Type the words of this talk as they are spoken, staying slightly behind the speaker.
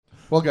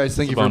Well, guys,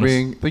 thank you for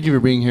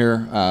being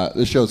here.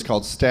 This show is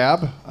called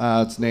Stab.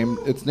 It's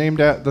named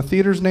at the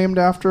theater's named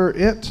after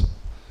it.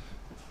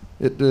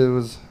 It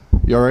was.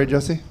 You all right,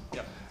 Jesse?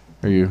 Yep.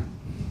 Are you?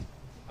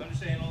 I'm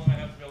just saying, only I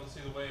have to be able to see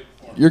the wave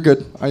before. You're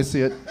good. I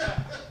see it.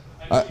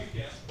 I know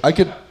you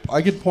can.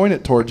 I could point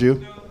it towards you.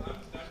 No, I'm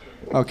not doing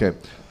it. Okay.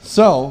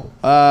 So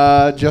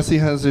Jesse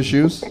has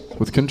issues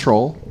with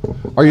control.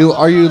 Are you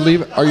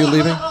leaving? Are you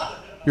leaving?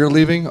 You're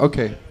leaving?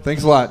 Okay.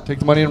 Thanks a lot. Take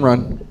the money and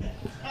run.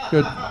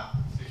 Good.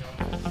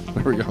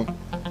 There we go.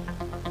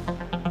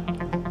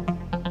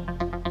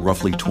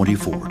 Roughly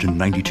 24 to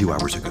 92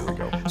 hours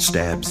ago,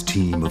 Stab's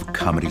team of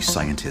comedy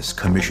scientists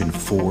commissioned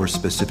 4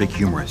 specific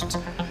humorists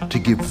to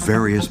give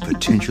various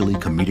potentially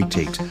comedic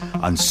takes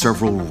on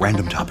several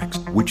random topics,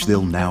 which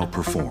they'll now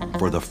perform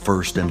for the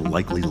first and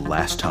likely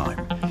last time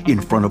in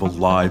front of a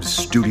live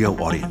studio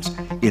audience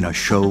in a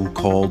show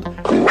called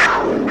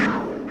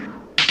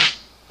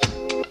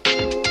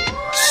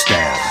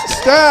Stab.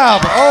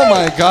 Stab! Oh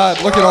my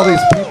God! Look at all these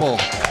people.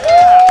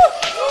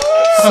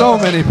 So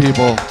many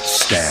people.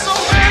 Stab.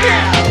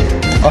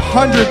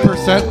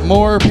 100%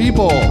 more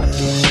people.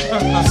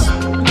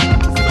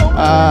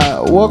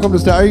 Welcome to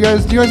Stab. Do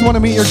you guys want to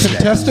meet your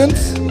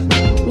contestants?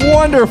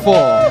 Wonderful.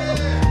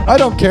 I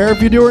don't care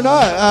if you do or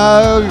not.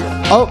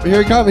 Oh,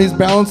 here he comes. He's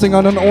balancing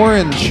on an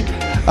orange.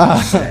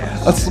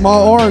 A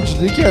small orange.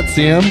 You can't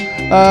see him.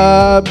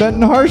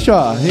 Benton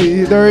Harshaw.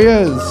 There he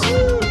is.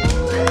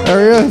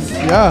 There he is.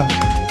 Yeah.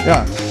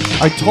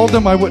 I told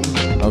him I wouldn't.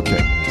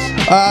 Okay.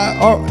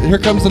 Here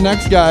comes the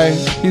next guy.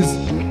 He's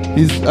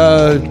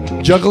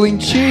juggling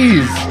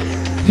cheese.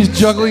 He's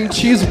juggling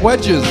cheese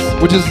wedges,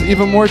 which is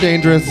even more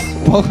dangerous.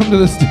 Welcome to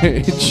the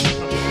stage,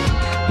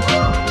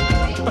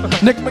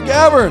 Nick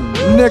McGavern.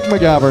 Nick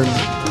McGavern.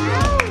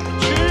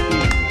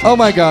 Oh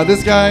my God,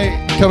 this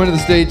guy coming to the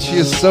stage. He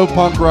is so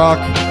punk rock.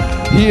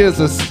 He's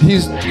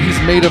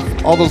made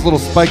of all those little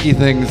spiky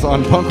things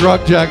on punk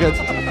rock jackets.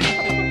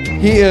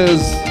 He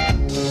is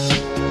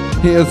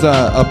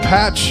a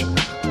patch.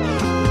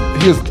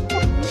 He is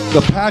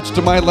the patch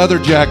to my leather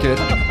jacket.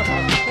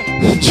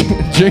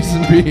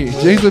 Jason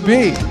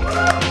B.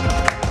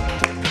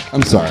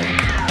 I'm sorry.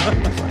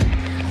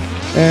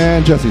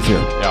 And Jesse's here.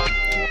 Yeah.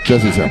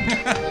 Jesse's here.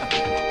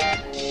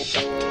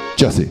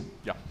 Jesse.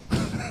 Yeah.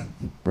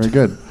 Very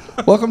good.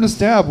 Welcome to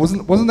Stab.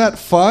 Wasn't that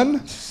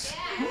fun?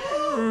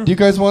 Do you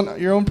guys want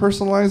your own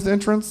personalized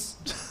entrance?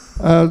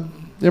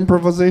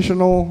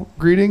 Improvisational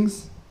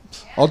greetings?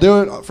 I'll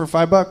do it for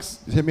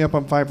 $5. Hit me up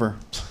on Fiverr.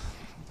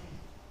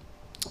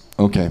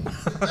 Okay.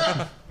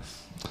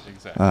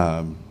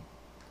 Exactly.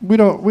 We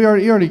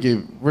already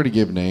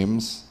gave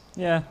names.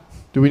 Yeah.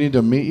 Do we need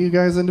to meet you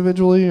guys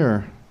individually,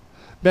 or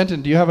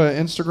Benton? Do you have an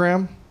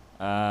Instagram?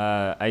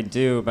 I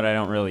do, but I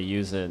don't really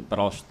use it. But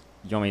you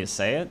want me to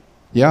say it?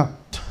 Yeah.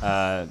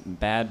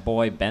 Bad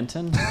boy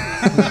Benton.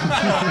 Bad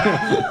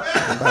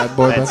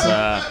boy It's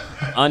Benton.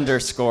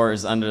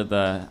 underscores under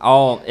the.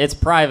 It's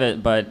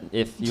private, but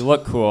if you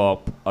look cool,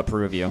 I'll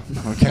approve you.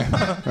 Okay.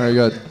 Very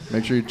good.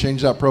 Make sure you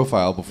change that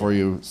profile before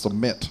you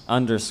submit.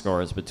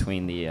 Underscores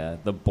between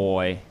the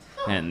boy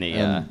and the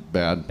And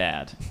bad.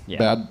 bad. Yeah.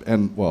 Bad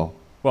and well.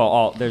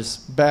 Well, there's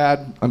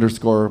Bad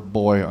 _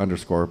 boy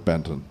 _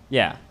 Benton.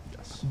 yeah.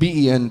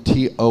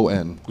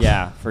 BENTON.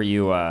 Yeah, for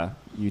you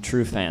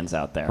true fans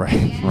out there. Right.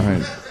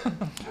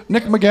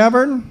 Nick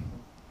McGavern.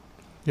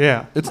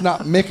 Yeah, It's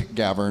not Mick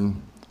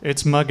Gavern.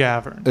 it's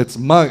McGavern. It's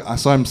Mug.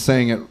 So I'm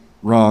saying it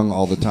wrong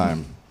all the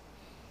time.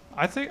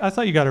 I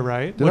thought you got it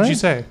right. Did What'd I? you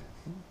say?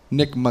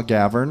 Nick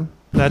McGavern.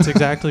 That's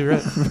exactly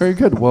right. Very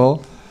good.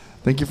 Well,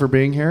 thank you for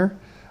being here.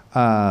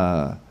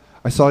 I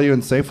saw you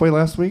in Safeway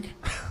last week.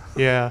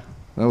 Yeah.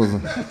 That was.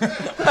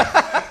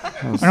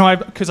 I know,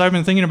 because I've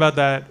been thinking about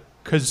that,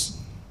 because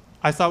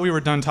I thought we were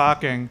done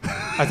talking.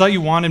 I thought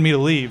you wanted me to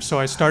leave, so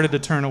I started to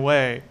turn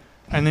away.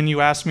 And then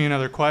you asked me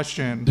another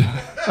question,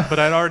 but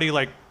I'd already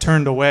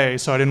turned away,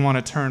 so I didn't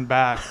want to turn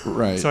back.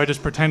 Right. So I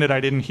just pretended I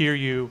didn't hear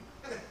you,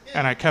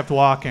 and I kept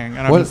walking, and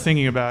I've What- been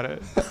thinking about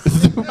it.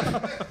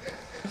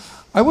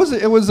 I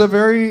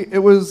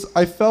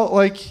felt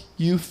like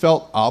you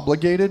felt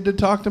obligated to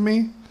talk to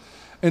me.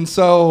 And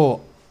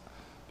so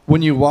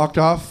when you walked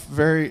off,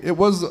 it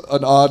was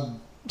an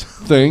odd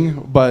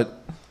thing,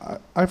 but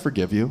I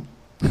forgive you.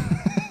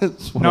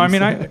 That's what No, I I'm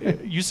mean, saying.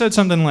 you said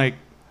something like,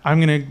 I'm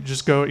going to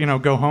just go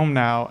home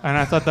now. And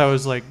I thought that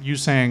was you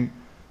saying,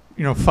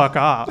 fuck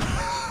off.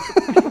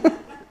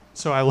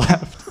 So I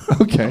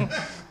left. Okay.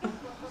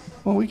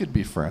 Well, we could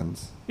be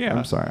friends. Yeah.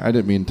 I'm sorry. I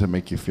didn't mean to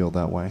make you feel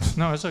that way.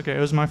 No, it's okay. It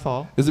was my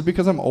fault. Is it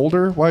because I'm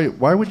older? Why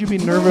would you be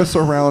nervous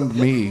around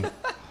me?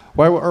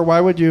 Why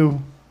would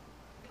you?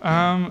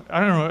 I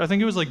don't know. I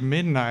think it was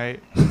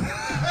midnight.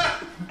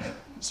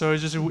 So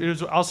it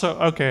was also,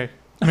 okay,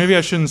 maybe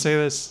I shouldn't say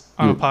this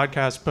on a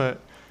podcast, but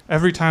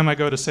every time I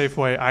go to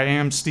Safeway, I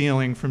am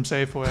stealing from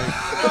Safeway.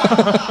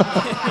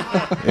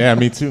 Yeah,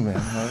 me too, man.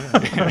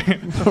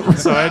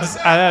 So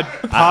I had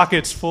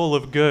pockets full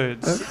of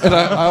goods. And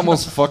I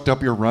almost fucked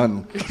up your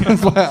run.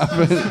 That's what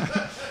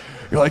happened.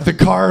 You're like, the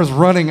car is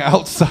running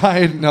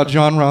outside. Now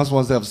John Ross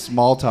wants to have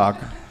small talk.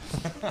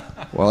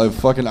 While a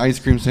fucking ice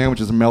cream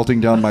sandwich is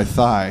melting down my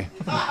thigh.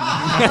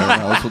 Right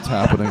now, that's what's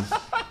happening.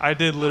 I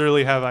did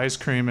literally have ice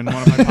cream in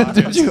one of my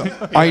pockets. Did you?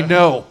 I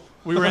know.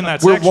 We were in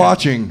that We're section.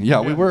 watching.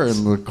 Yeah, we were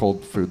in the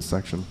cold food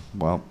section.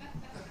 Wow.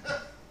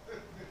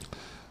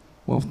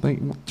 Well,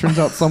 turns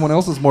out someone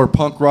else is more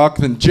punk rock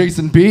than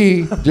Jason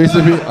B.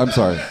 Jason B. I'm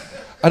sorry.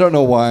 I don't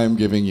know why I'm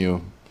giving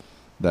you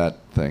that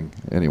thing.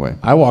 Anyway.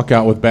 I walk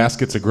out with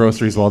baskets of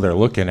groceries while they're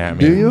looking at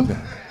me. Do you?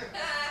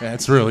 Yeah,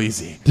 it's real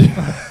easy.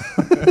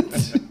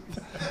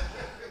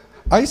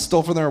 I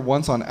stole from there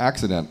once on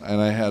accident,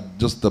 and I had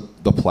just the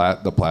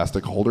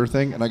plastic holder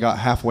thing, and I got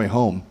halfway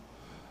home.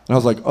 And I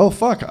was like, oh,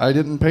 fuck, I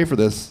didn't pay for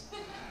this.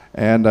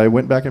 And I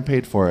went back and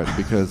paid for it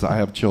because I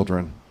have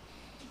children.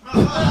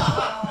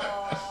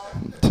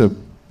 To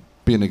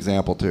be an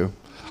example, too.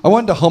 I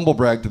wanted to humble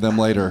brag to them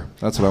later.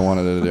 That's what I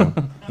wanted to do.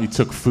 You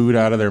took food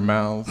out of their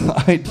mouths.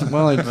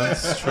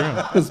 That's true.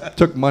 Just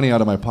took money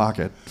out of my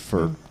pocket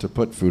to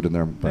put food in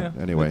there. But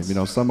anyway,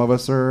 some of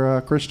us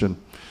are Christian.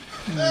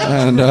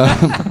 And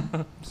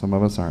some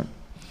of us aren't.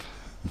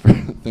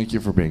 Thank you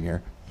for being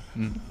here,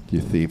 you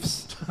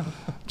thieves.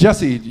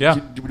 Jesse,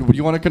 do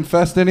you want to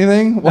confess to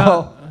anything?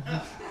 Well,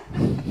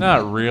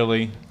 Not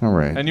really. all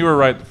right. And you were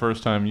right the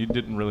first time. You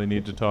didn't really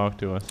need to talk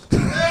to us.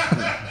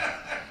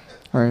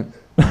 All right.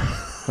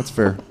 That's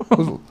fair.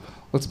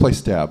 Let's play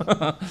stab.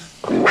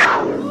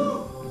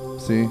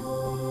 See?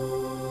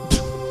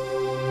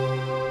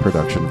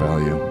 Production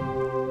value.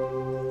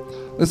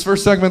 This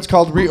first segment's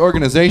called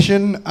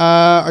Reorganization.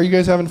 Are you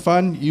guys having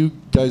fun? You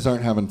guys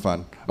aren't having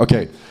fun.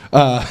 Okay.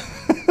 All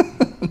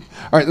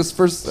right, this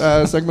first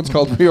segment's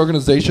called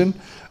Reorganization.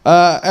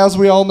 As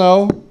we all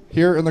know,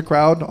 here in the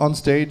crowd on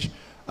stage,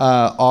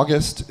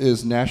 August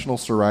is National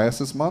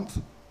Psoriasis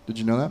Month. Did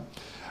you know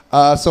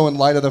that? So in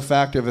light of the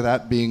fact of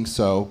that being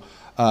so,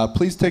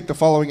 please take the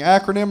following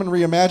acronym and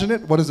reimagine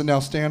it. What does it now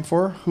stand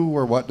for? Who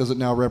or what does it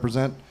now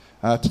represent?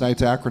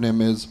 Tonight's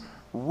acronym is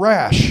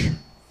RASH.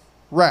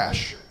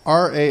 RASH.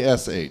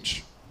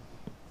 R-A-S-H.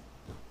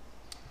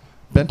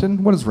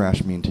 Benton, what does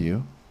RASH mean to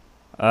you?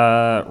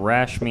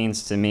 Rash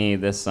means to me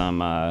this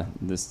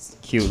this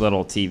cute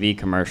little TV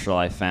commercial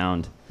I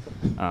found.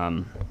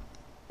 Are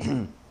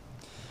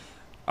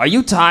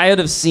you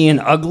tired of seeing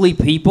ugly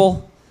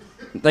people?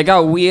 They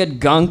got weird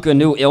gunk or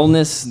new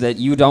illness that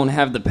you don't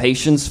have the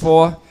patience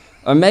for?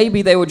 Or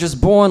maybe they were just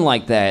born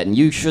like that and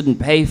you shouldn't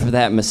pay for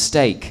that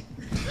mistake.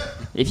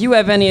 If you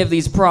have any of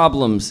these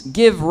problems,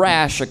 give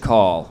Rash a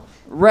call.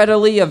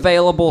 Readily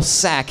available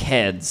sack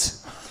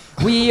heads.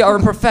 We are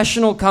a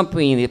professional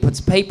company that puts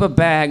paper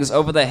bags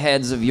over the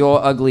heads of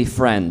your ugly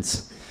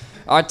friends.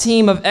 Our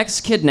team of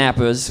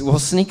ex-kidnappers will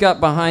sneak up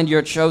behind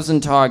your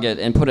chosen target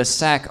and put a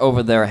sack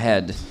over their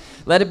head.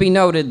 Let it be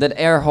noted that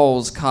air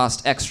holes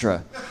cost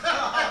extra.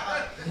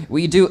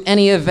 We do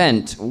any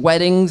event,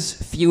 weddings,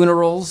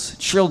 funerals,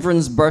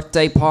 children's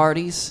birthday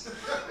parties.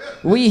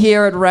 We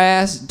here at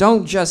RAS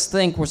don't just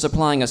think we're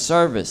supplying a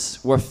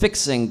service, we're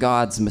fixing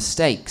God's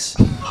mistakes.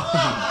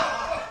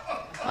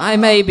 I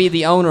may be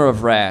the owner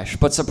of RASH,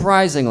 but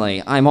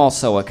surprisingly, I'm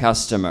also a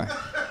customer.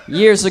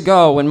 Years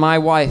ago, when my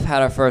wife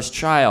had her first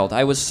child,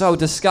 I was so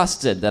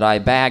disgusted that I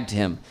bagged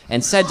him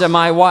and said to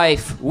my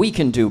wife, we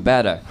can do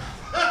better.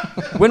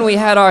 When we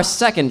had our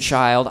second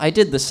child, I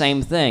did the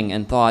same thing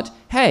and thought,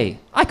 hey,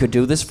 I could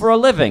do this for a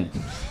living.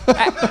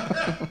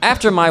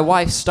 After my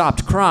wife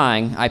stopped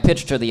crying, I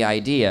pitched her the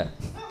idea.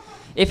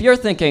 If you're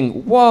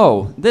thinking,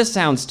 whoa, this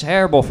sounds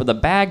terrible for the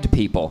bagged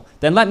people,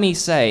 then let me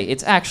say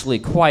it's actually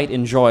quite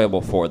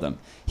enjoyable for them.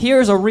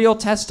 Here's a real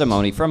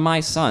testimony from my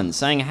son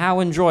saying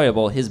how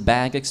enjoyable his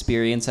bag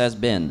experience has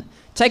been.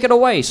 Take it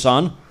away,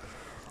 son.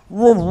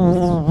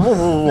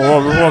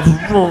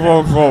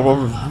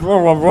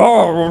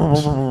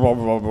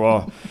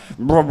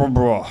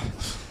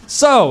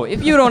 So,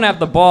 if you don't have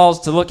the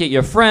balls to look at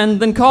your friend,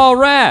 then call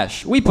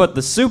Rash. We put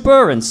the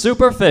super in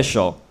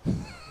superficial.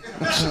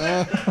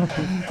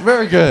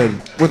 Very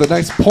good. With a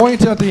nice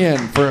point at the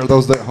end for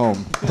those at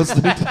home.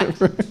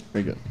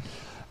 Very good.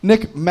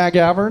 Nick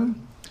McGavern.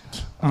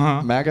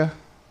 MAGA?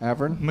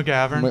 Avern?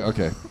 McGavern.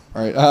 Okay.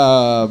 All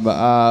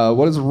right.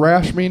 What does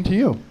RASH mean to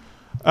you?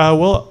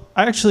 Well,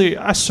 I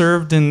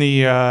served in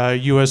the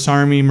U.S.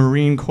 Army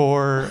Marine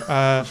Corps.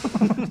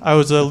 I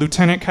was a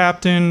lieutenant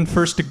captain,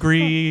 first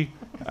degree.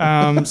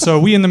 So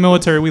we in the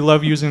military, we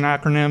love using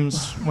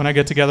acronyms. When I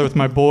get together with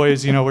my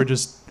boys,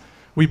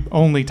 we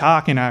only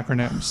talk in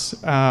acronyms.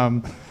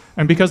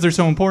 And because they're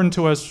so important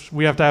to us,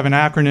 we have to have an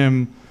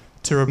acronym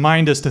to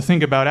remind us to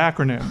think about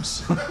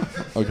acronyms.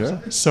 Okay.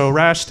 So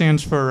RASH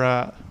stands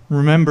for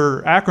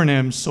Remember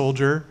Acronyms,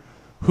 Soldier.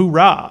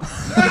 Hoorah!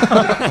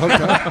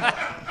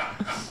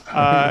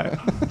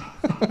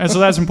 And so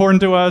that's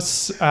important to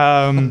us.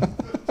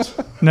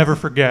 Never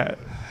forget.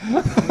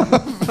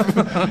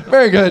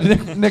 Very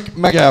good. Nick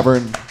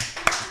McGavern.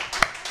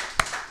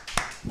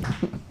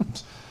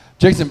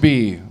 Jason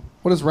B.,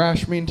 what does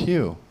RASH mean to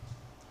you?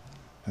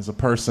 As a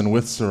person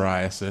with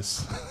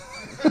psoriasis.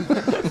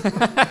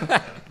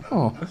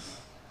 Oh.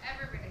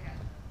 Everybody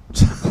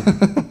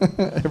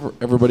has.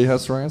 Everybody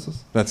has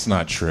psoriasis? That's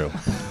not true.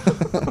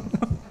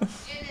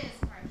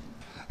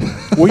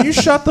 Will you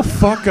shut the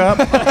fuck up?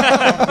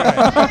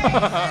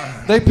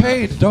 They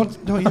paid. Don't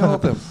yell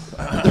at them.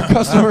 They're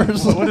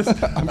customers.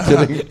 I'm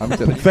kidding.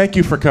 Thank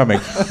you for coming.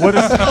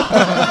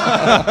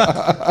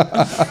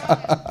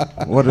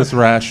 What does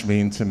rash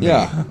mean to me?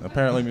 Yeah.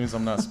 Apparently means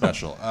I'm not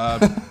special. I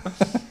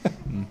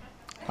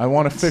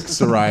want to fix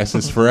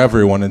psoriasis for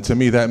everyone, and to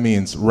me that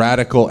means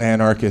radical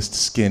anarchist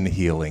skin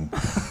healing.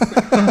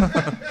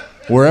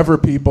 Wherever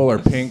people are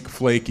pink,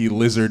 flaky,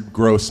 lizard,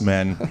 gross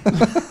men,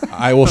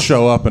 I will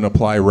show up and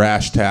apply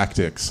rash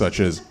tactics such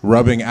as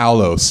rubbing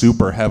aloe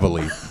super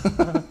heavily,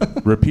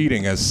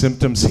 repeating as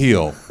symptoms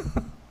heal.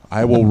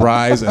 I will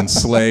rise and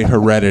slay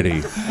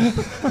heredity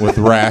with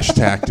rash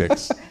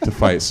tactics to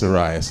fight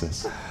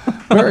psoriasis.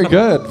 Very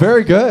good.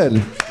 Very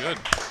good. Good.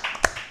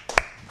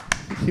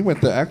 He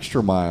went the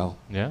extra mile.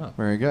 Yeah.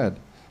 Very good.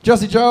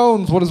 Jesse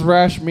Jones, what does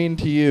rash mean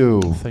to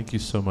you? Thank you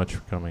so much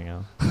for coming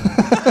out.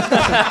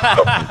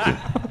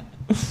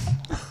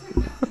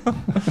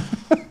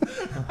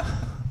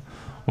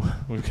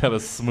 We've got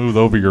to smooth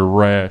over your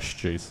rash,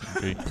 Jason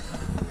B.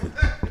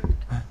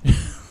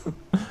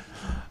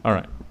 All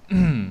right.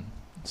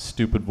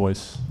 Stupid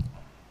voice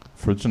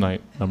for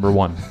tonight, number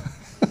 1. God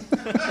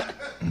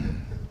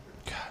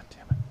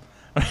damn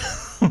it.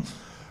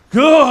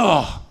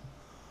 Ugh!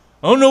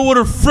 I don't know what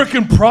her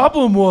frickin'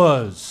 problem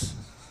was.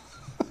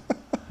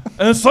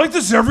 And it's like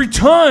this every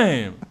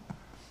time.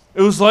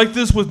 It was like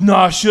this with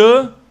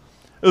Nasha.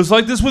 It was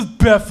like this with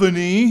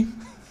Bethany.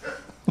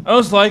 I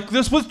was like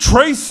this with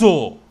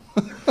Tracel.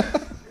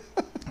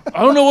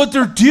 I don't know what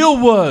their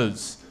deal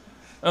was.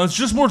 And it's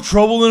just more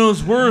trouble than it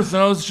was worth.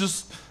 And I was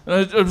just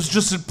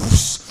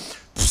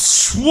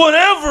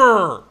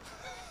whatever.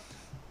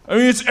 I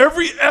mean, it's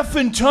every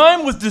effing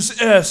time with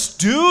this S,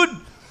 dude.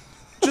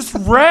 Just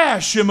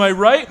rash, am I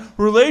right?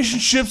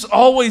 Relationships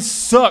always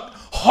suck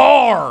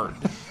hard.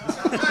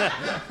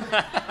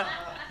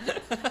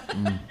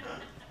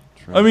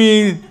 I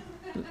mean,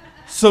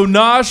 so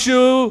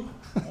Nasha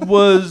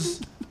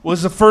was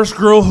the first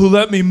girl who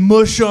let me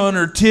mush on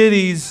her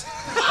titties.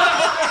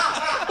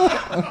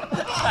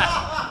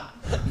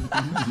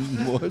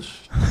 Mush.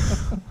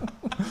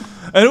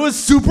 And it was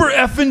super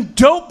effing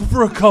dope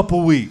for a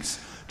couple weeks.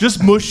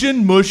 Just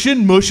mushing, mush.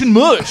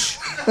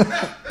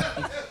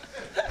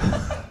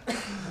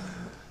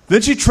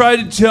 Then she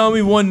tried to tell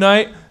me one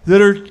night that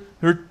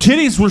her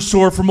titties were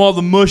sore from all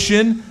the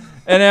mushing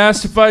and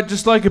asked if I'd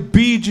just like a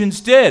beach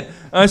instead.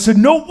 And I said,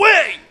 no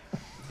way!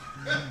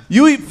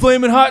 You eat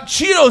flaming hot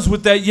Cheetos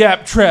with that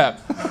yap trap.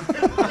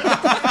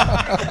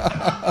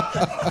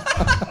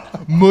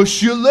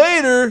 Mush you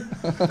later.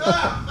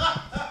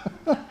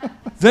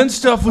 Then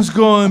stuff was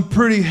going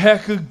pretty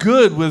hecka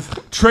good with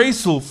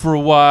Tracel for a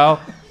while.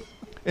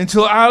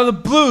 Until out of the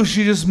blue,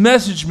 she just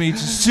messaged me to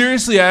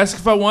seriously ask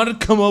if I wanted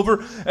to come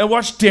over and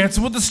watch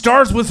Dancing with the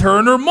Stars with her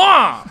and her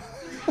mom.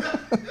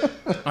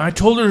 I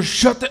told her to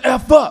shut the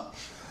F up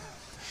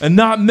and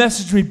not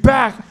message me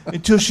back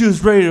until she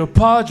was ready to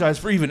apologize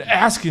for even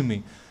asking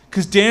me.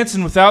 Because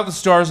dancing without the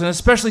stars, and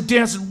especially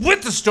dancing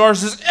with the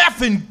stars, is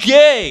effing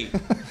gay.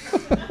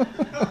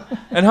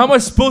 And how am I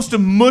supposed to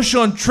mush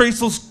on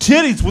Tracel's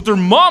titties with her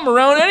mom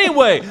around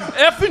anyway?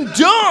 Effing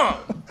dumb.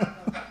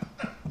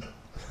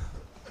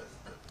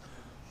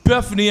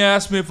 Bethany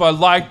asked me if I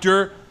liked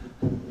her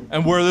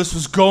and where this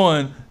was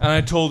going, and I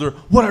told her,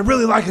 what I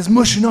really like is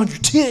mushing on your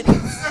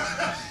titties.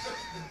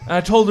 And I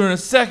told her in a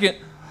second,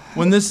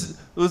 when this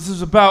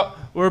was about,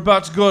 we were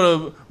about to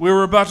go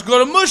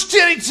to Mush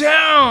Titty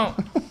Town.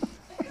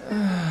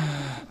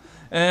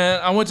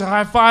 And I went to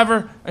high five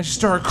her, and she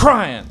started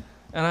crying,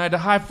 and I had to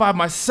high five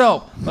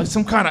myself like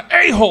some kind of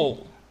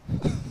a-hole.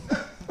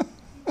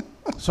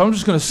 So I'm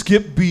just gonna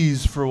skip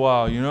B's for a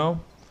while, you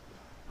know?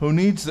 Who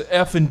needs the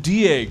F and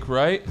D ache,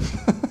 right?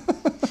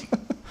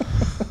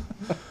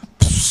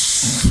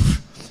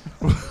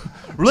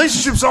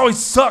 Relationships always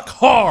suck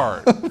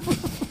hard.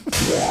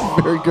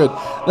 Very good.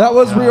 That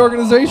was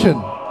reorganization.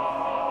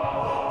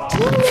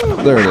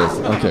 There it is.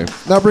 Okay.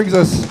 That brings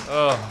us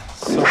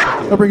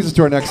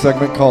to our next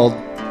segment called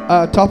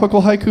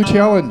Topical Haiku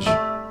Challenge.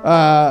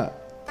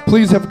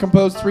 Please have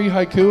composed 3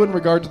 haiku in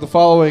regard to the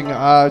following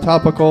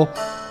topical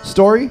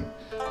story.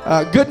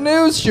 Good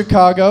news,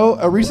 Chicago.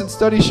 A recent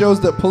study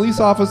shows that police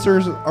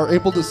officers are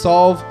able to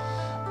solve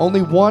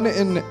only 1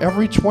 in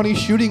every 20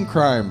 shooting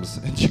crimes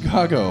in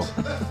Chicago.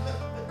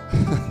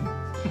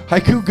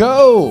 Haiku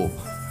go!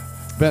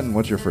 Ben,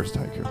 what's your first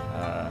haiku?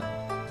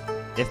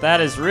 If that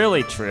is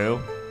really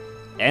true,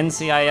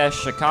 NCIS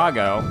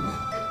Chicago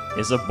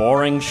is a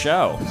boring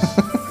show.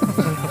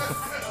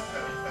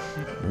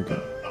 Very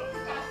good.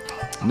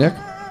 Nick?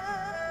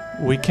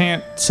 We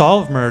can't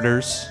solve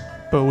murders,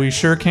 but we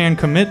sure can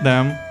commit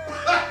them.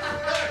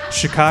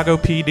 Chicago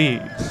PD.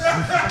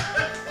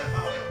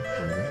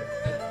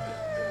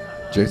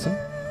 Jason?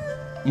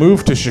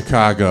 Move to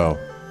Chicago.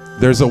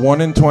 There's a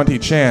 1 in 20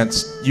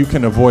 chance you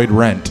can avoid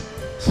rent.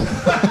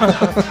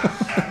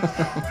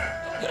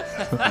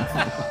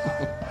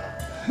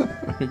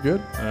 Very good.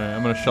 All right,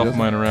 I'm going to shuffle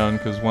mine around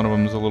because one of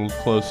them is a little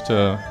close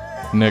to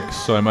Nick's,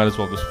 so I might as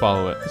well just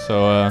follow it.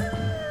 So,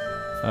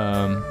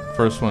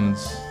 First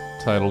one's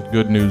titled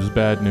Good News,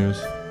 Bad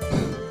News.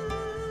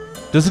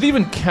 Does it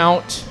even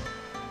count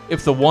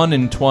if the 1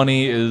 in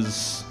 20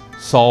 is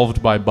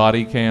solved by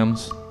body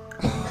cams?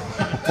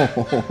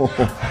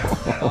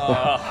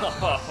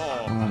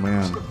 Oh,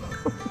 man.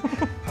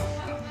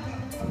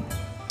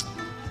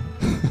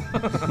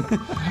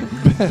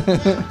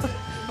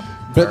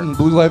 Benton,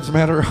 Blue Lives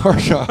Matter,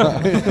 Harshaw.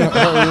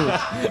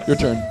 Your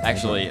turn.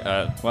 Actually,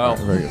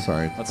 Very good.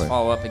 Sorry. let's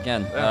follow up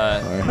again.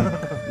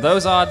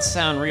 Those odds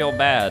sound real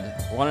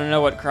bad. Want to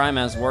know what crime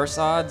has worse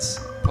odds?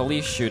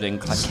 Police shooting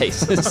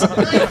cases.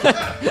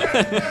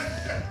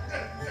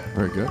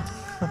 Very good.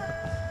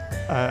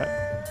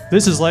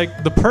 This is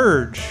like The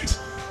Purge.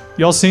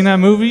 Y'all seen that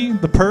movie,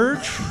 The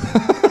Purge?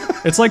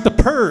 It's like The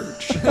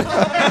Purge.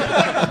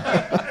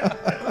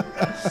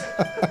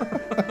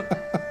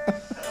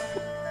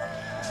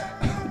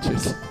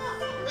 Jeez.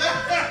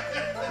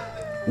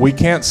 We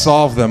can't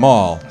solve them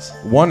all.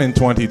 1 in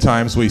 20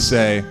 times we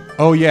say,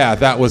 oh yeah,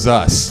 that was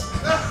us.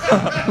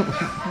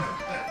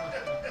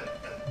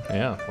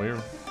 Yeah,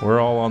 we're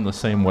all on the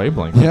same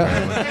wavelength.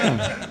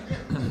 Yeah.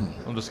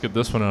 I'll just get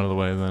this one out of the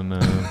way then.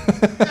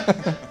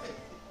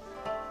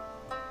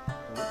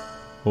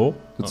 Oh,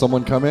 Did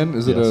someone come in?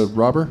 Is it a Yes.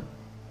 robber?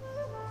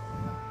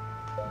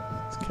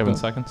 it's Kevin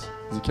Seconds.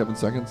 Is it Kevin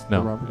Seconds? the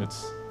No, robber?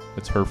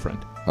 it's her friend.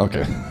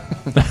 Okay.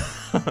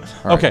 All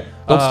right. Okay,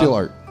 Don't steal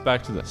art.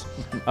 Back to this.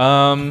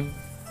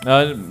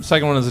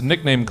 Second one is a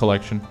nickname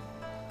collection.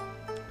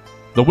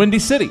 The Windy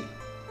City.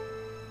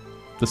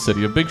 The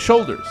City of Big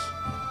Shoulders.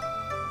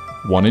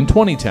 1 in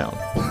 20 town.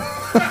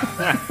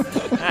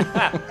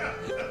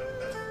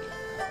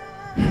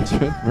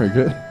 Very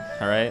good.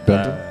 All right.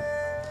 Benton?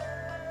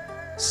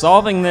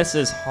 Solving this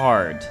is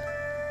hard.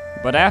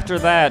 But after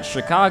that,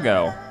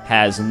 Chicago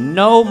has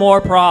no more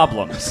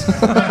problems.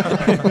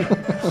 Very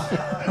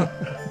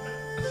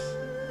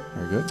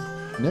good.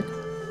 Nick?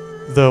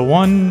 The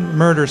one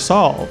murder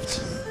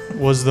solved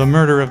was the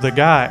murder of the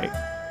guy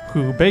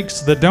who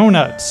bakes the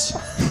donuts.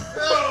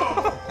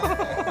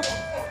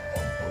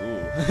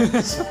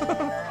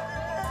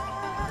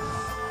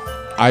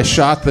 I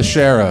shot the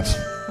sheriff,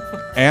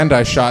 and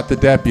I shot the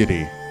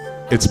deputy.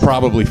 It's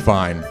probably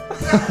fine.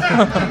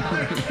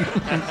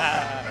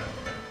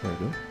 Very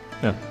good.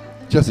 Yeah.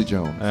 Jesse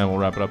Jones. And we'll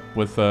wrap it up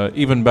with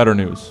even better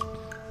news.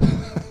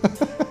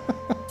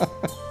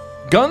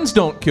 Guns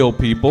don't kill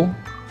people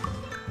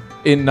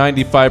in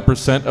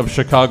 95% of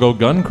Chicago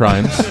gun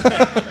crimes.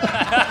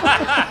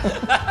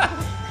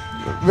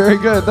 Very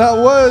good. That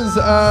was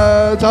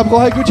Topical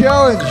Haiku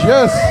Challenge.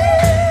 Yes.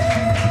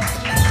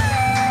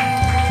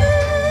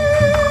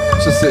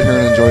 Let's just sit here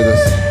and enjoy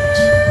this.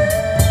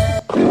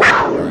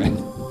 All right.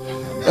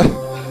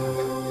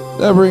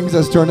 That brings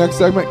us to our next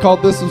segment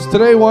called This Was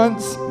Today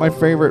Once, my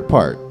favorite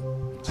part.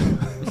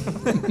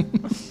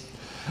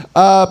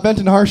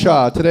 Benton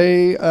Harshaw,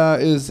 today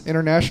is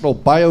International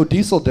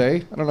Biodiesel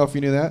Day. I don't know if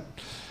you knew that.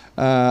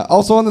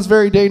 Also on this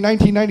very day,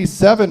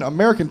 1997,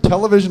 American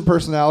television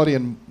personality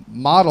and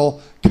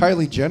model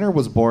Kylie Jenner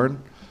was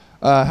born.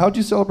 How'd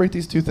you celebrate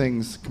these two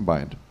things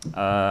combined?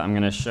 I'm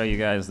going to show you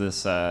guys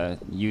this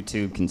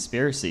YouTube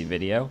conspiracy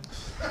video.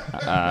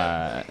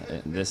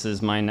 This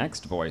is my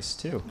next voice,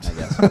 too, I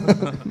guess.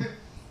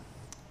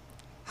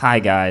 Hi,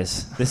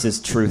 guys. This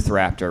is Truth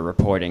Raptor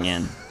reporting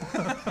in.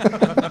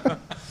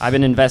 I've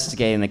been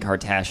investigating the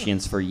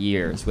Kardashians for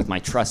years with my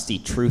trusty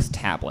Truth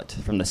tablet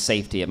from the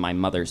safety of my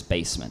mother's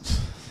basement.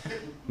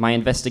 My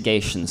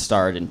investigation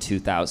started in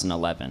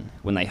 2011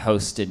 when they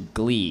hosted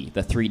Glee,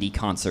 the 3D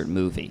concert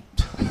movie.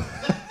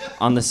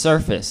 On the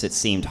surface, it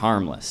seemed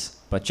harmless,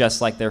 but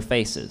just like their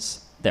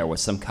faces, there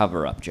was some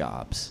cover-up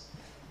jobs.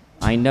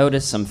 I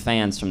noticed some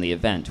fans from the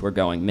event were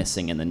going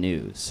missing in the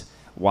news.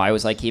 Why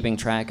was I keeping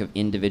track of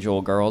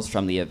individual girls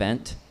from the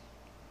event?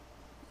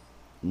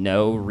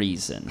 No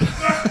reason.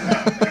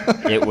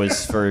 It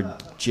was for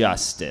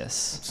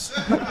justice.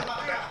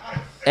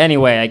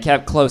 Anyway, I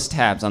kept close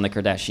tabs on the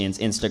Kardashians'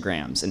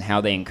 Instagrams and how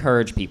they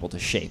encourage people to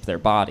shape their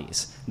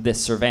bodies.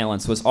 This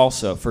surveillance was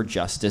also for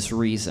justice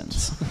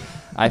reasons.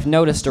 I've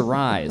noticed a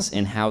rise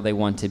in how they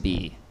want to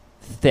be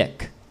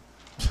thick.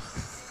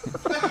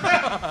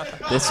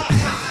 This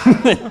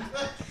I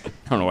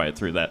don't know why I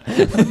threw that.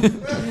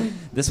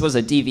 This was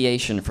a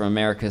deviation from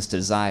America's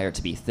desire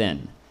to be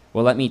thin.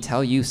 Well, let me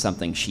tell you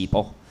something,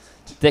 sheeple.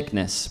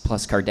 Thickness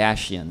plus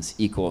Kardashians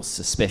equals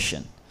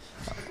suspicion.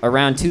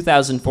 Around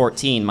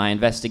 2014, my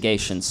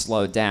investigation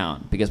slowed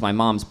down because my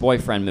mom's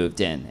boyfriend moved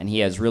in, and he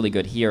has really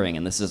good hearing,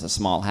 and this is a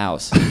small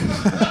house.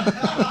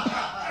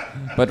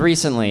 But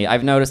recently,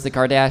 I've noticed the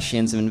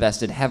Kardashians have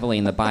invested heavily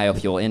in the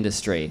biofuel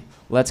industry.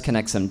 Let's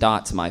connect some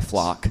dots, my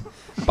flock.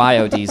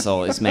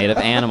 Biodiesel is made of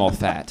animal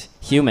fat.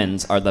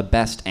 Humans are the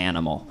best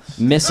animal.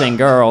 Missing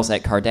girls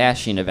at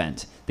Kardashian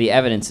event. The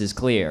evidence is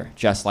clear,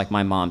 just like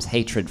my mom's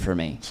hatred for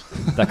me.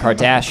 The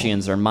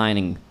Kardashians are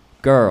mining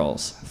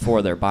girls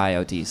for their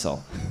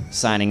biodiesel.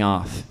 Signing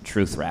off,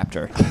 Truth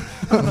Raptor.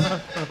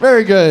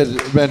 Very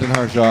good, Benton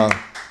Harshaw.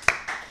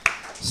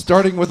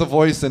 Starting with a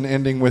voice and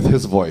ending with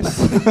his voice.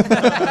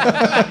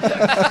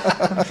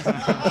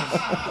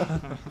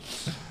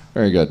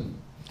 Very good.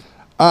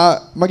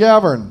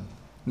 McGavern,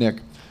 Nick.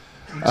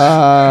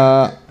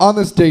 On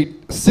this date,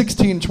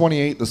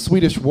 1628, the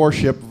Swedish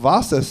warship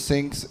Vasa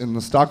sinks in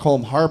the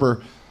Stockholm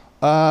harbor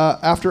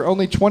after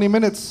only 20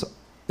 minutes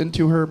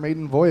into her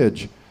maiden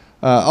voyage.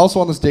 Also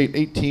on this date,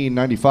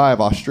 1895,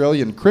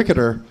 Australian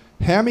cricketer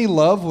Hammy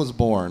Love was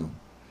born.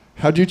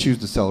 How'd you choose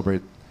to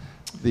celebrate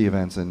the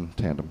events in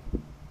tandem?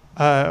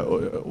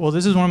 Well,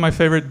 this is one of my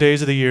favorite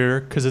days of the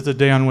year because it's a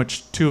day on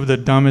which two of the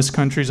dumbest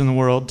countries in the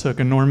world took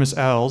enormous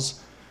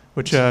L's,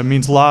 which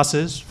means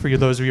losses for you,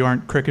 those of you who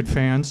aren't cricket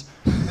fans.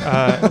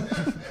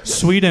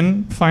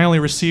 Sweden finally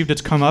received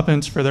its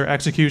comeuppance for their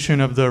execution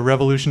of the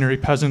revolutionary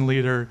peasant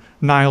leader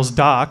Niels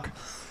Dach.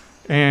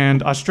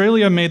 And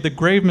Australia made the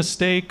grave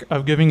mistake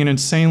of giving an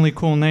insanely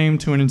cool name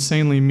to an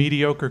insanely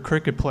mediocre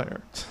cricket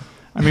player.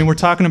 I mean, we're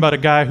talking about a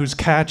guy whose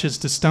catches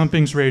to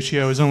stumpings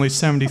ratio is only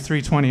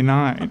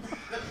 73-29.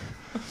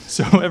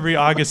 So every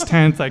August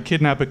 10th, I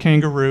kidnap a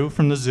kangaroo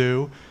from the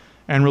zoo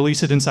and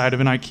release it inside of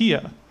an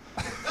IKEA.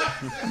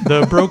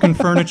 The broken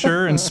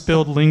furniture and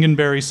spilled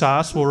lingonberry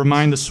sauce will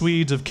remind the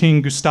Swedes of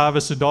King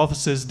Gustavus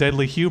Adolphus's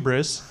deadly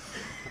hubris.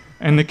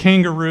 And the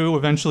kangaroo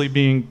eventually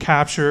being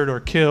captured or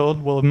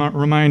killed will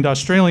remind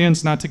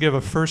Australians not to give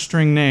a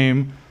first-string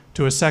name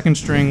to a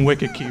second-string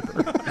wicketkeeper.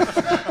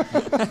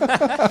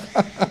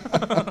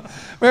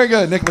 Very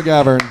good, Nick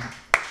McGavern.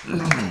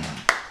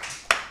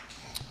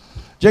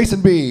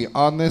 Jason B.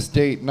 On this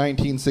date,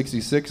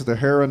 1966, the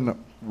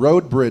Heron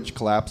Road Bridge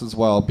collapses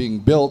while being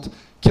built,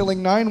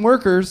 killing 9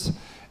 workers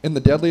in the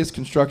deadliest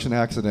construction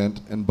accident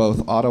in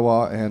both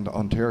Ottawa and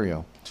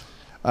Ontario.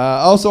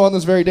 Also on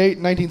this very date,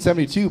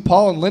 1972,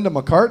 Paul and Linda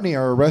McCartney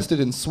are arrested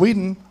in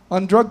Sweden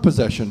on drug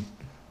possession.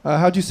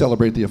 How'd you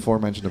celebrate the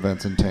aforementioned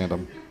events in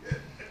tandem?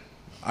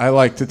 I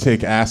like to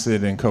take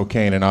acid and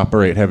cocaine and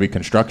operate heavy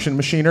construction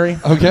machinery.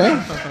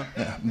 Okay.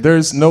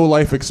 There's no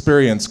life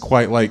experience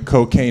quite like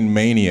cocaine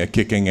mania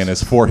kicking in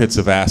as 4 hits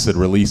of acid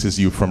releases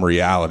you from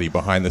reality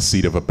behind the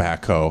seat of a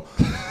backhoe.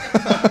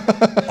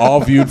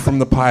 All viewed from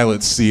the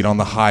pilot's seat on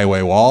the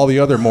highway while all the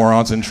other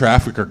morons in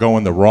traffic are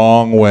going the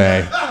wrong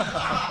way.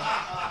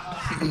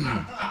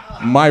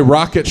 My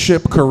rocket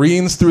ship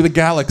careens through the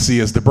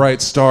galaxy as the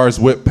bright stars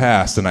whip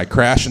past and I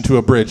crash into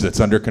a bridge that's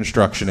under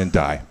construction and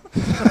die.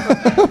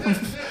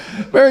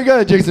 Very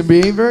good, Jason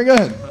B. Very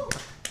good.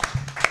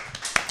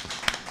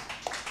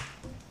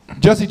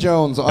 Jesse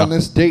Jones, on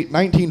this date,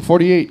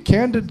 1948,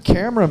 Candid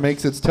Camera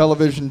makes its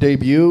television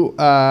debut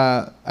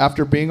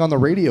after being on the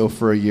radio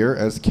for a year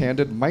as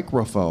Candid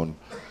Microphone.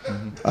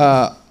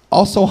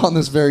 Also on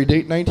this very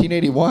date,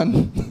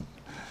 1981,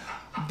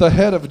 the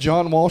head of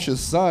John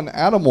Walsh's son,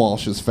 Adam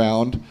Walsh, is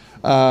found.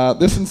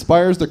 This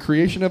inspires the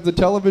creation of the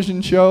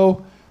television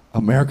show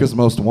America's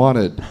Most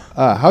Wanted.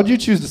 How'd you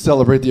choose to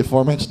celebrate the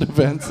aforementioned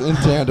events in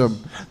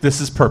tandem?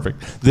 This is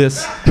perfect.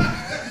 This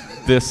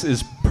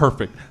is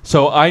perfect.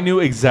 So I knew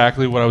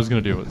exactly what I was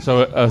going to do.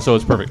 So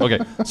it's perfect. Okay.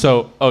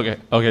 So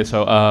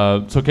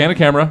Candid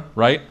Camera,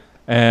 right?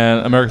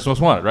 And America's Most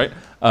Wanted, right?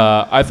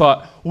 I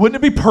thought,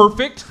 wouldn't it be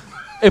perfect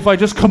if I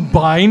just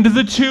combined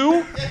the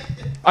two?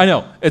 I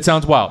know, it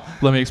sounds wild.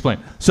 Let me explain.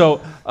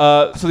 So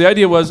the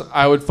idea was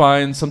I would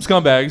find some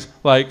scumbags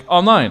like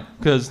online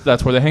because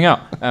that's where they hang out.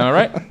 Am I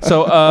right?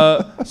 So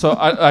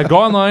I go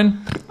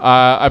online.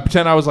 I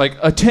pretend I was like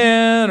a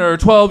 10 or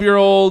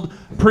 12-year-old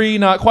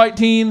not quite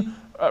teen,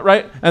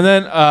 right? And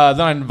then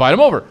I invite them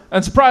over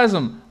and surprise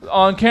them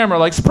on camera,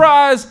 like,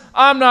 surprise!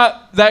 I'm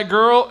not that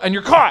girl, and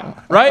you're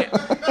caught, right?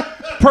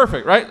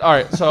 Perfect, right? All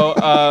right. So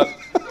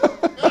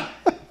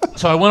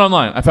I went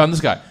online. I found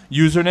this guy.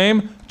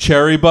 Username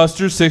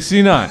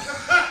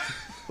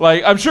CherryBuster69.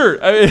 Like, I'm sure.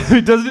 I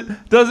mean,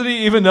 doesn't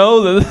he even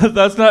know that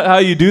that's not how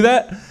you do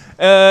that?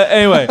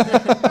 Anyway.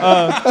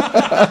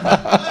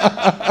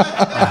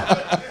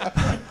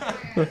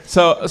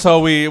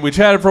 So we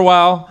chatted for a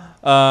while.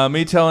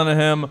 Me telling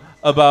him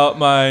about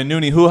my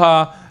noonie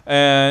hoo-ha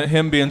and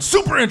him being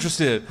super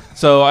interested.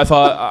 So I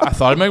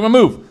thought I'd make my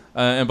move.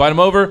 Invite him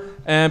over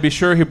and be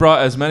sure he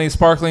brought as many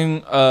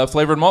sparkling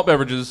flavored malt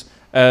beverages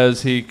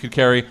as he could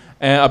carry,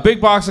 and a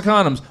big box of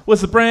condoms with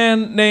the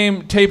brand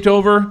name taped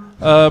over,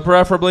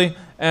 preferably,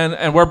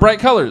 and wear bright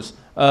colors,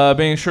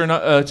 being sure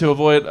not to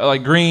avoid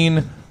like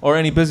green or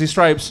any busy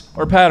stripes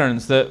or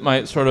patterns that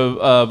might sort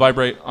of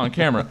vibrate on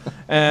camera.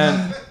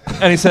 And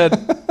he said,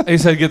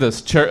 get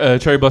this,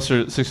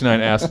 CherryBuster69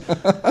 asked,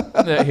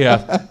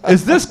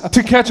 is this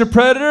To Catch a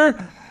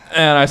Predator?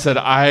 And I said,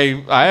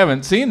 I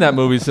haven't seen that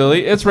movie,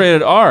 silly. It's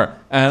rated R,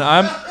 and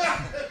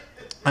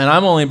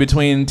I'm only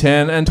between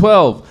 10 and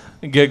 12.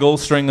 Giggle,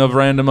 string of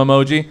random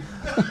emoji.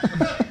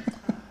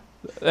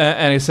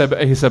 And he said,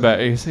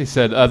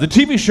 the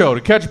TV show To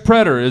Catch a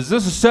Predator, is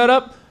this a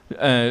setup?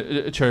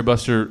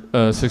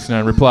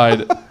 CherryBuster69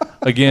 replied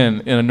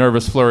again in a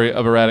nervous flurry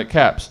of erratic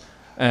caps.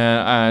 And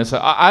I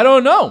said, I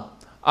don't know.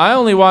 I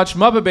only watch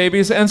Muppet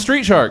Babies and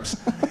Street Sharks.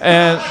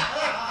 And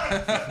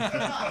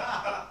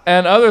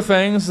other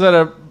things that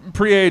a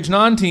pre-age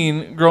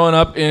non-teen growing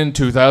up in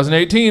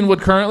 2018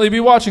 would currently be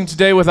watching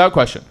today without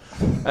question.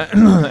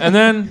 And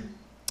then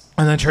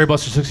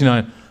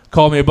CherryBuster69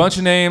 called me a bunch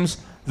of names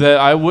that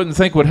I wouldn't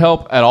think would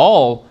help at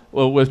all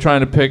with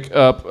trying to pick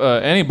up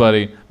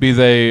anybody, be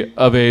they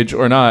of age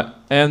or not,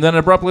 and then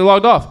abruptly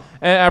logged off.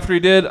 And after he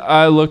did,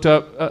 I looked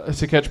up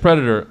To Catch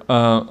Predator,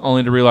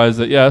 only to realize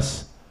that,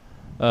 yes,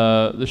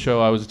 the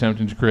show I was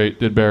attempting to create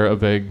did bear a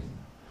vague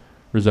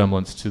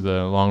resemblance to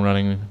the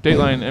long-running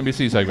Dateline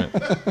NBC segment.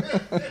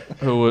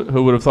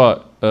 Who would have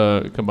thought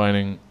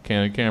combining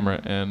Candid Camera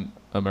and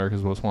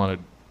America's Most Wanted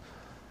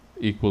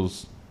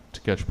equals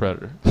To Catch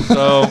Predator?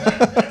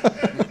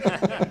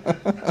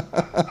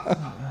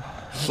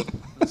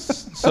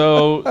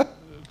 So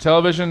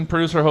television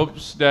producer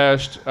hopes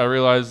dashed. I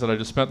realized that I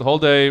just spent the whole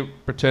day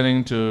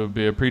pretending to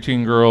be a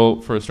preteen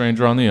girl for a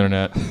stranger on the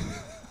internet.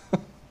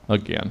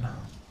 Again.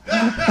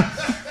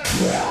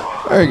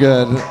 Very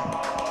good.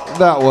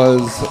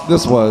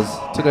 This was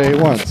Today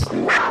Once.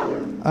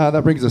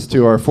 That brings us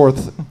to our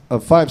fourth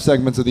of 5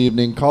 segments of the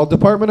evening called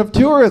Department of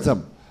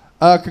Tourism.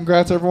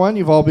 Congrats, everyone.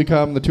 You've all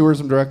become the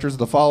tourism directors of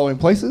the following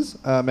places.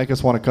 Make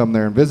us want to come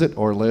there and visit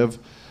or live.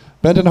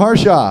 Benton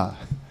Harshaw.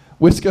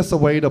 Whisk us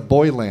away to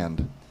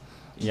Boyland.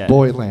 Yeah.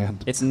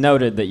 Boyland. It's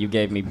noted that you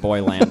gave me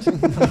Boyland. Gonna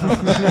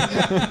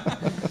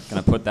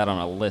put that on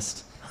a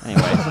list.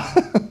 Anyway.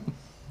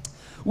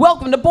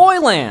 Welcome to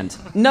Boyland.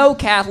 No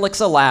Catholics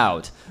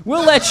allowed.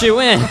 We'll let you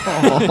in.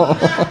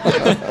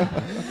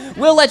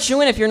 We'll let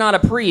you in if you're not a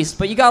priest,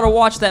 but you gotta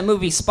watch that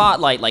movie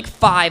Spotlight like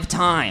 5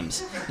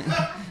 times.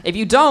 If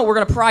you don't, we're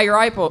gonna pry your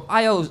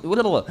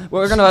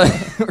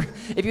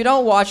if you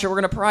don't watch it, we're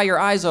gonna pry your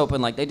eyes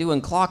open like they do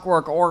in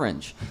Clockwork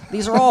Orange.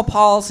 These are all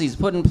policies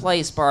put in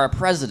place by our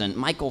president,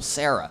 Michael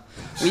Cera.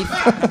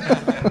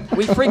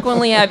 We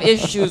frequently have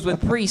issues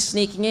with priests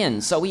sneaking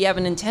in, so we have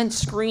an intense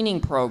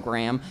screening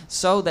program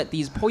so that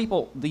these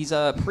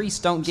priests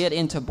don't get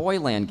into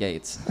Boyland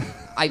gates.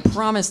 I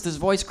promise this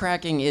voice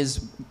cracking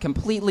is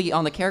completely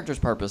on the character's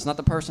purpose, not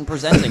the person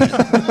presenting it.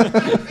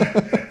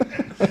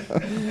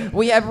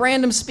 We have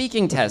random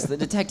speaking tests that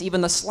detect even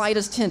the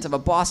slightest hint of a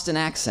Boston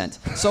accent,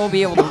 so we'll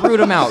be able to root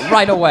them out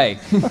right away.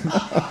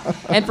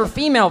 And for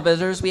female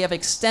visitors, we have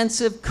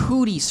extensive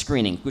cootie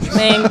screening, which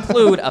may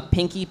include a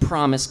pinky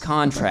promise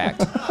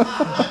contract.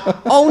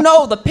 Oh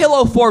no, the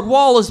Pillow Fort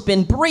wall has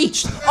been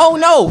breached. Oh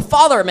no,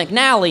 Father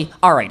McNally.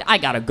 All right, I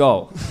gotta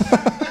go.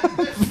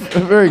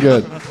 Very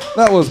good.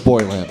 That was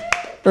Boyland.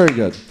 Very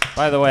good.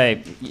 By the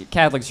way,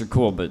 Catholics are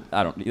cool, but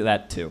I don't do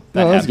that too.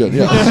 That's good.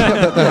 Yeah,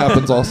 that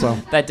happens also.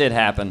 That did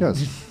happen. Yes.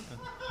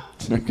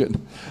 Very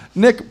good.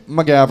 Nick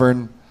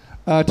McGavern,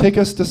 take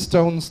us to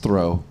Stone's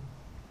Throw.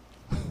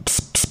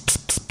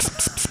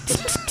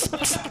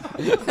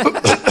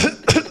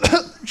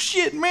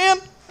 Shit, man.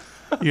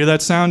 You hear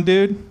that sound,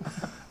 dude?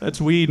 That's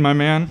weed, my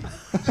man.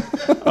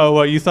 Oh,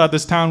 what, you thought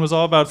this town was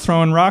all about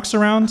throwing rocks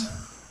around?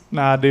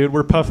 Nah, dude,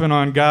 we're puffing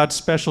on God's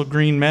special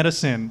green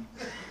medicine.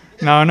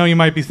 Now, I know you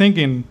might be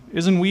thinking,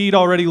 isn't weed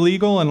already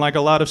legal in like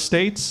a lot of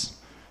states?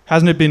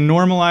 Hasn't it been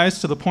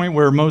normalized to the point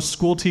where most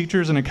school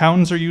teachers and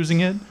accountants are using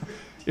it?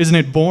 Isn't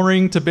it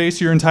boring to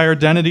base your entire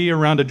identity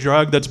around a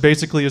drug that's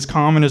basically as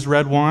common as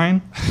red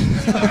wine?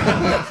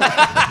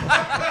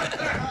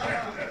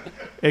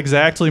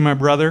 Exactly, my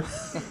brother.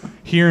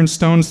 Here in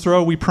Stone's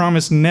Throw, we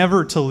promise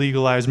never to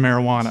legalize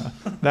marijuana.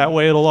 That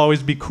way it'll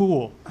always be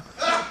cool.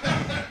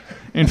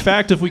 In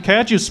fact, if we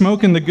catch you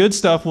smoking the good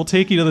stuff, we'll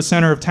take you to the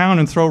center of town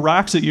and throw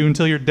rocks at you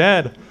until you're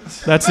dead.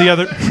 That's the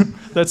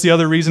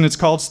other reason it's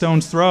called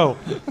Stone's Throw.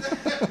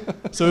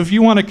 So if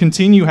you want to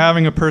continue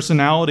having a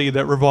personality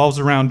that revolves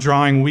around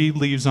drawing weed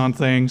leaves on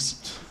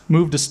things,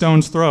 move to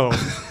Stone's Throw,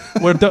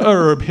 where the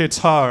herb hits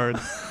hard,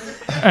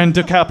 and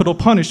the capital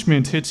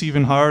punishment hits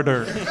even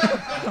harder.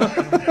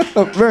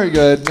 Oh, very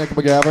good, Nick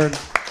McGavern.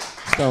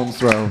 Stone's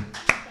Throw.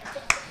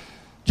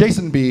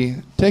 Jason B.,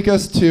 take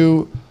us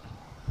to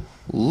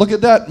Look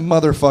at that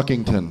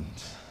motherfuckington.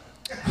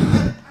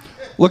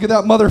 Look at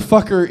that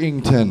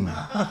motherfucker-ington.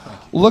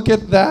 Look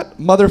at that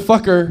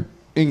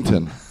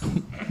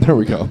motherfucker-ington. There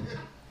we go.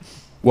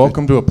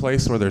 Welcome to a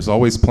place where there's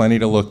always plenty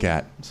to look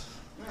at.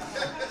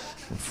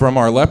 From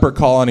our leper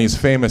colony's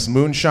famous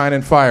Moonshine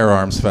and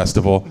Firearms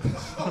Festival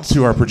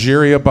to our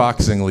Progeria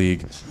Boxing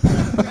League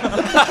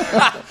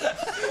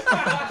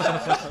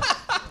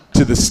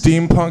to the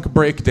steampunk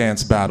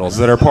breakdance battles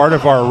that are part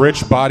of our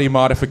rich body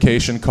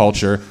modification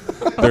culture,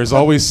 there's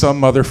always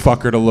some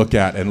motherfucker to look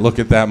at, and look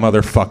at that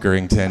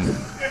motherfucker-ington.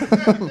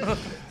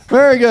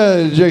 Very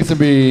good, Jason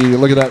B.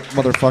 Look at that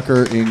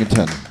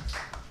motherfucker-ington.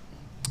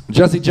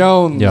 Jesse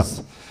Jones. Yeah.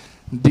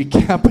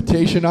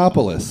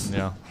 Decapitationopolis.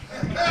 Yeah.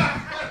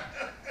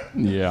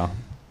 Yeah.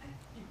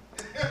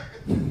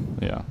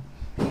 Yeah.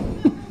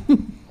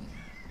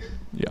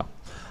 Yeah.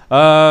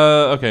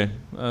 Okay.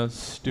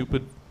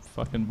 Stupid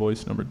fucking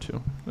voice number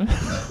 2.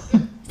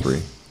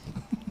 3.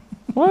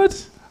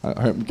 What?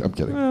 I'm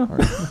kidding. Yeah. All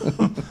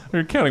right.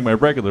 You're counting my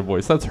regular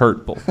voice. That's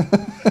hurtful.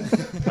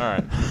 All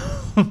right.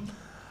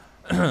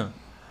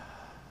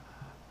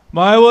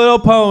 My Little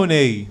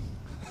Pony,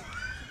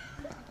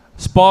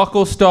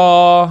 Sparkle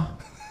Star,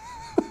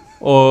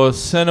 or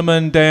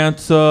Cinnamon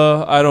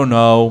Dancer, I don't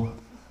know.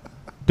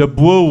 The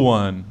blue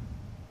one.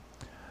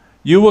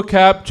 You were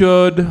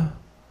captured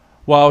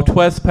while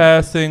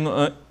trespassing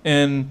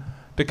in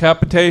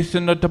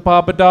decapitation of the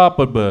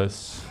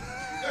Papadopoulos.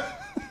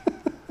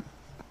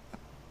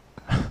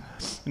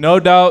 No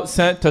doubt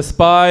sent to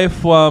spy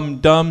from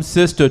dumb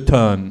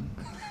Sisterton.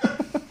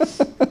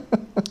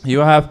 You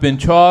have been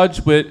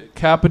charged with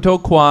capital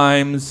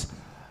crimes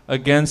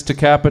against the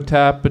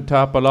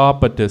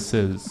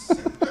Capitapitapalopotises.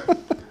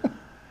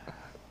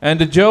 And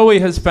the Joey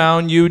has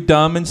found you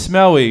dumb and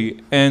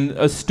smelly and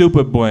a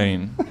stupid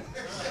brain.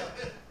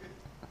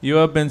 You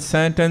have been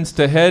sentenced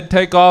to head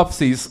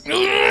takeoffsies.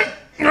 The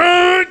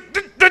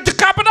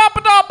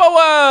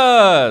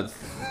Capitapitapalopolis!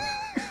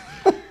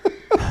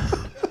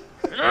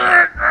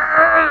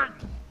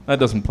 That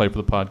doesn't play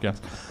for the podcast.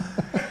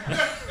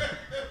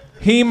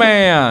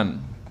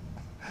 He-Man.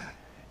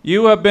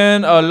 You have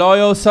been a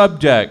loyal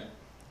subject,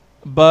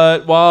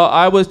 but while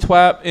I was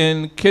trapped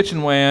in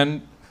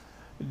Kitchenland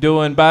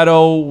doing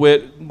battle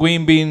with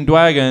green bean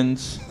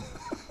dragons,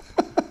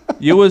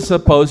 you were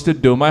supposed to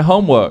do my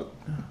homework,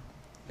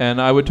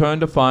 and I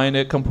returned to find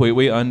it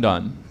completely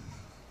undone.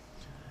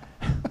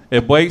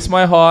 It breaks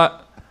my heart,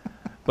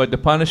 but the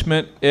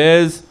punishment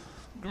is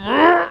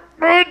the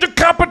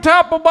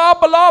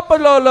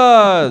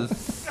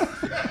Capitapitapalopolis.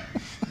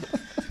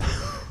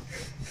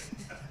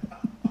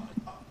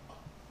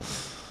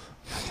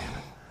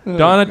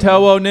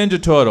 Donatello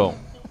Ninja Turtle.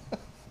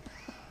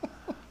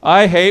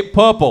 I hate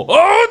purple.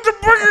 Oh, the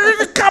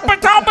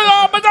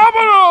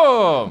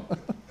Capitapitapalopolis.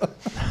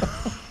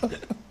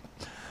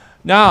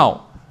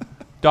 Now,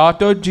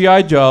 Dr.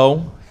 G.I.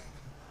 Joe,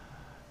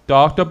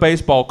 Dr.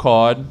 Baseball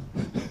Card,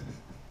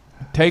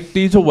 take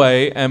these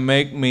away and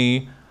make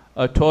me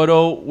a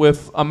turtle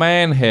with a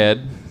man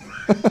head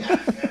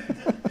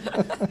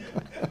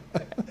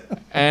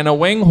and a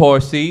wing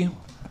horsey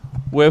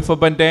with a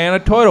bandana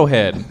turtle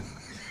head.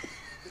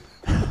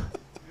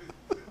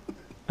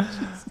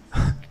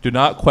 Do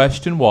not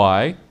question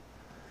why.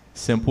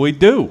 Simply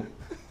do.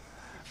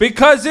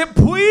 Because it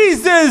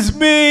pleases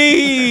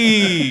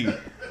me!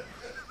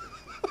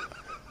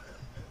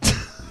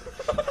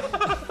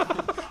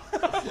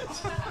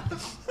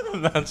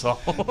 That's all.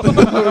 Oh,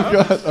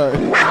 God. All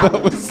right.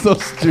 That was so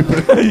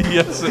stupid.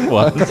 Yes, it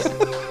was.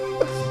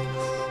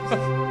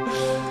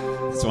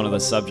 It's one of the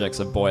subjects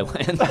of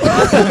Boyland.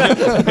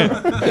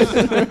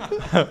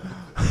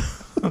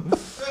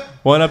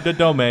 One of the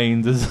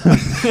domains is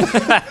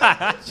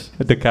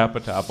the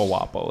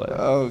Capitapalopolis.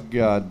 Oh,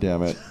 God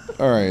damn it.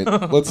 All right.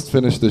 Let's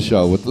finish the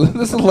show.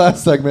 This is the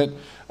last segment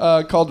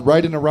called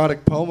Write an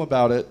Erotic Poem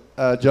About It.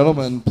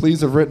 Gentlemen, please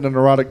have written an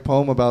erotic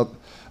poem about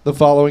the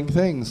following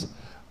things.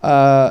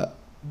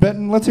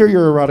 Benton, let's hear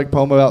your erotic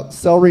poem about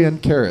celery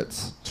and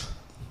carrots.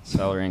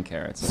 Celery and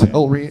carrots. Okay.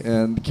 Celery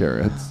and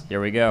carrots.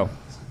 Here we go.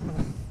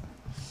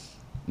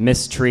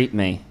 Mistreat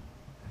me.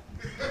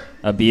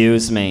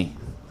 Abuse me.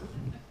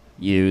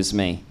 Use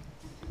me.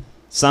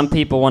 Some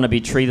people want to be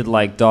treated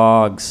like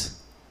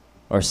dogs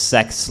or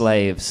sex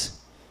slaves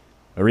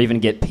or even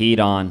get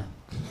peed on.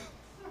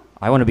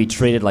 I want to be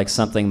treated like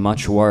something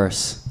much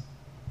worse.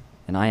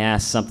 And I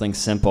ask something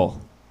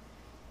simple.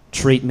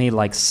 Treat me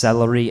like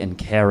celery and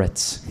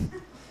carrots.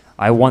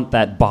 I want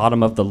that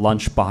bottom of the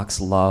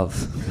lunchbox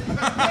love.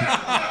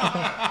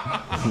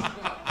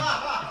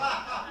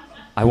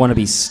 I want to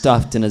be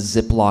stuffed in a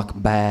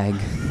Ziploc bag.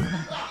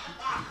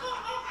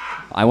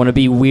 I want to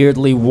be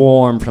weirdly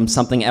warm from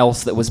something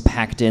else that was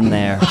packed in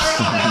there.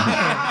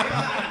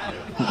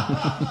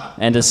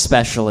 And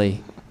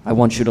especially, I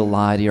want you to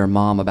lie to your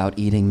mom about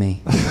eating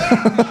me.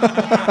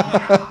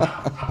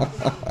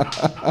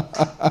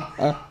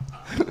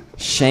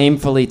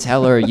 Shamefully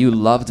tell her you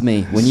loved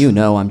me when you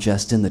know I'm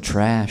just in the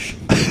trash.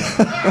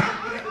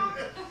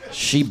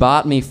 She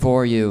bought me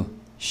for you.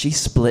 She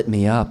split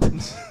me up.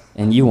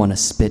 And you want to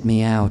spit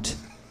me out.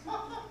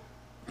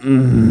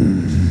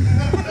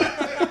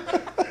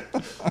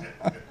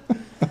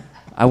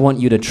 I want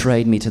you to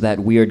trade me to that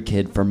weird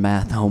kid for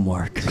math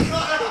homework.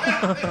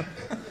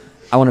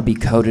 I want to be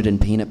coated in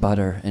peanut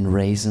butter and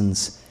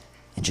raisins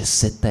and just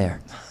sit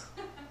there,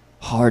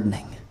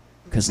 hardening,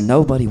 because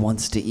nobody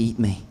wants to eat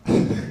me.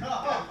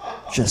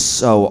 Just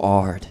so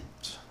hard.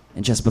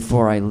 And just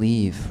before I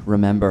leave,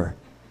 remember,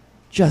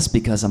 just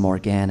because I'm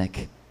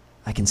organic,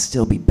 I can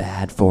still be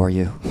bad for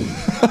you.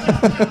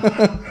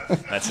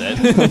 That's it.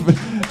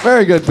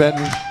 Very good,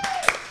 Benton.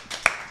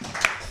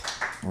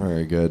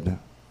 Very good.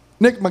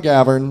 Nick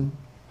McGavern,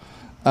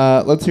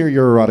 let's hear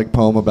your erotic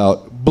poem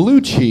about blue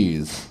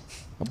cheese.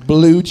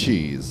 Blue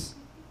cheese.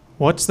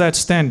 What's that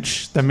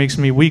stench that makes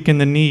me weak in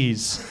the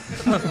knees?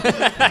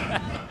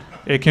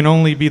 It can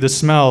only be the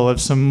smell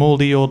of some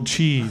moldy old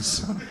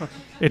cheese.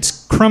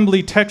 Its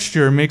crumbly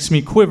texture makes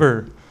me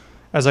quiver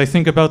as I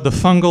think about the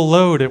fungal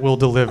load it will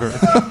deliver.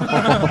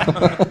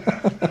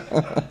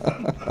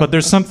 But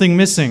there's something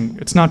missing.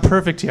 It's not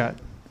perfect yet.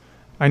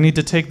 I need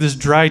to take this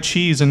dry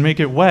cheese and make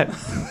it wet.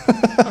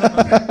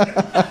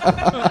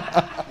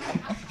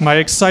 My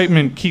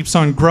excitement keeps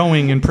on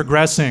growing and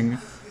progressing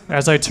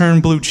as I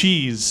turn blue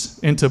cheese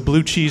into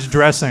blue cheese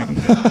dressing.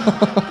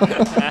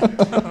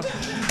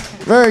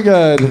 Very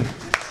good.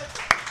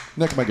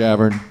 Nick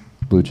McGavern,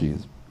 blue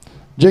cheese.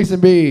 Jason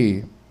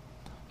B,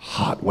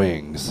 hot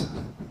wings.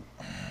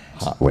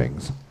 Hot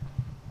wings.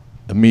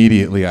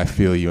 Immediately, I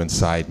feel you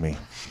inside me.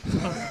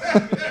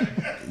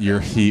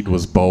 Your heat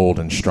was bold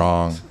and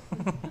strong,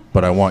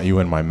 but I want you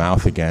in my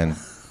mouth again.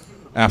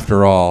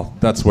 After all,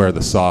 that's where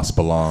the sauce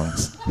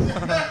belongs.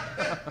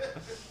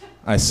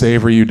 I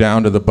savor you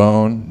down to the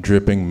bone,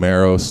 dripping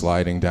marrow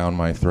sliding down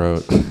my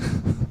throat.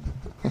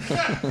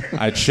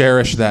 I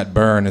cherish that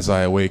burn as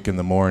I awake in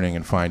the morning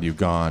and find you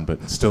gone,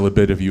 but still a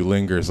bit of you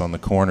lingers on the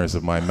corners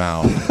of my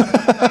mouth.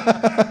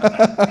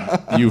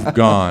 You've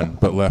gone,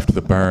 but left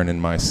the burn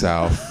in my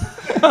south.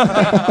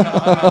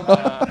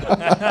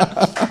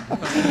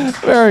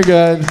 Very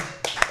good.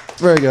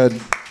 Very good.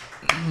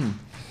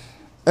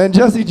 And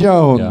Jesse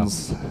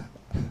Jones.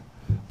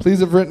 Please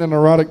have written an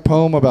erotic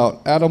poem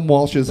about Adam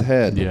Walsh's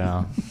head.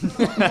 Yeah.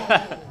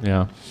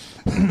 Yeah.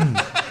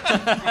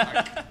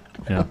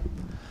 Yeah.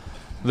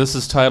 This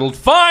is titled,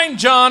 Fine,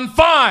 John,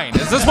 fine.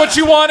 Is this what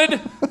you wanted?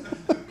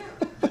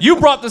 You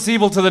brought this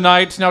evil to the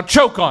night. Now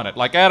choke on it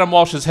like Adam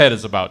Walsh's head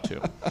is about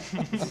to.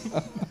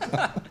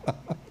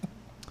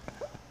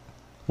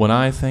 When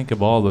I think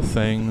of all the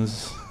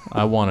things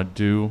I want to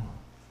do,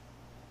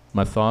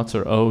 my thoughts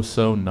are oh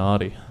so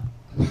naughty.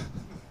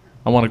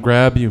 I want to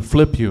grab you,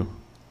 flip you,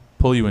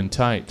 pull you in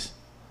tight,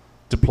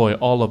 deploy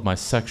all of my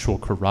sexual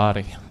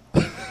karate.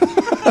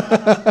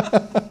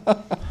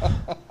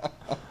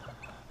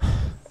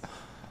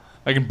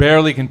 I can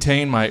barely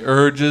contain my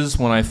urges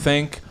when I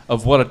think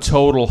of what a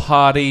total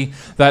hottie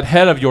that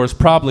head of yours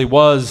probably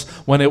was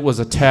when it was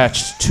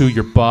attached to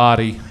your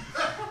body.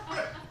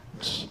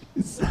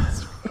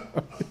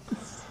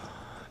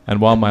 And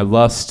while my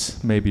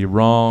lust may be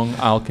wrong,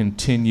 I'll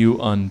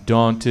continue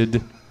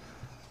undaunted.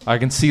 I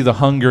can see the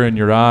hunger in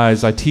your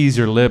eyes. I tease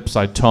your lips.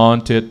 I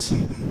taunt it.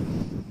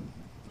 And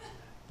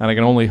I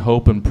can only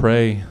hope and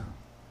pray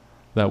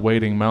that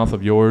waiting mouth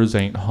of yours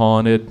ain't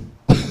haunted.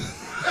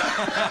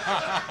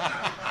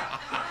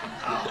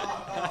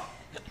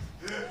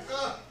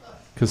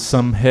 Because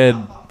some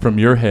head from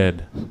your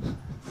head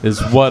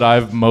is what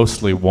I've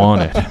mostly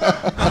wanted.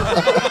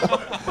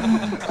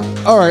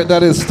 All right,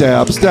 that is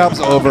Stab.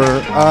 Stab's over.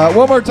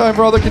 One more time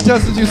for all the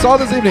contestants you saw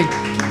this evening.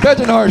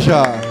 Benjamin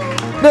Harshaw,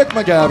 Nick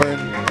McGavern,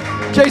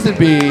 Jason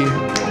B,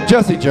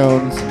 Jesse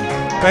Jones.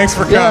 Thanks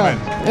for coming.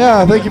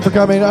 Yeah, thank you for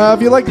coming.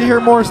 If you'd like to hear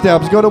more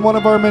Stabs, go to one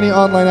of our many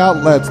online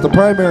outlets, the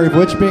primary of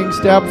which being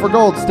Stab for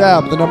Gold,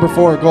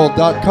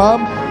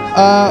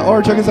 stab4gold.com,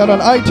 or check us out on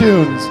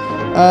iTunes,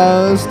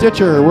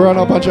 Stitcher. We're on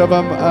a bunch of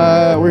them.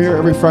 We're here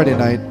every Friday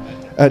night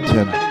at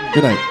 10.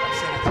 Good night.